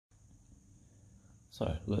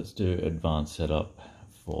So let's do advanced setup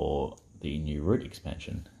for the new route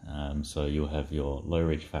expansion. So you'll have your low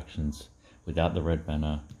reach factions without the red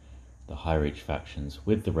banner, the high reach factions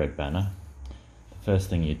with the red banner. The first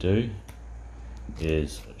thing you do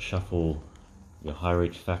is shuffle your high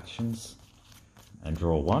reach factions and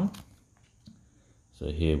draw one. So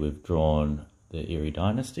here we've drawn the Erie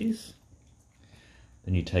dynasties.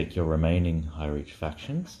 Then you take your remaining high reach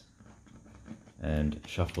factions and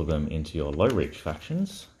shuffle them into your low reach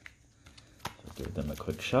factions. So give them a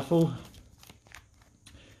quick shuffle.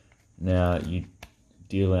 Now you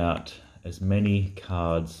deal out as many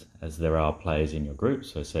cards as there are players in your group.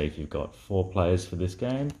 So say if you've got 4 players for this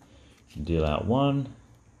game, you can deal out 1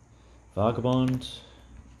 Vagabond,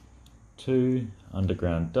 2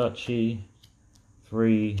 Underground Duchy,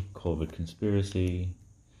 3 Corvid Conspiracy,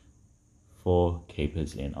 4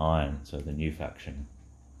 Keepers in Iron, so the new faction.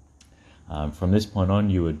 From this point on,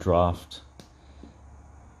 you would draft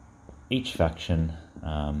each faction.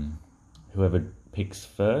 Whoever picks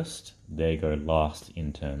first, they go last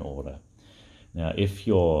in turn order. Now, if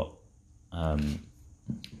your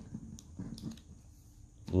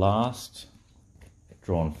last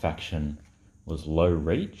drawn faction was low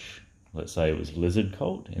reach, let's say it was Lizard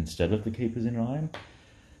Cult instead of the Keepers in Iron,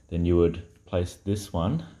 then you would place this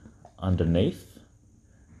one underneath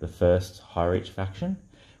the first high reach faction,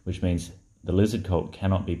 which means the Lizard Cult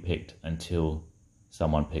cannot be picked until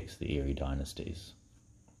someone picks the Erie dynasties.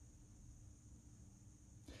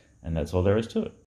 And that's all there is to it.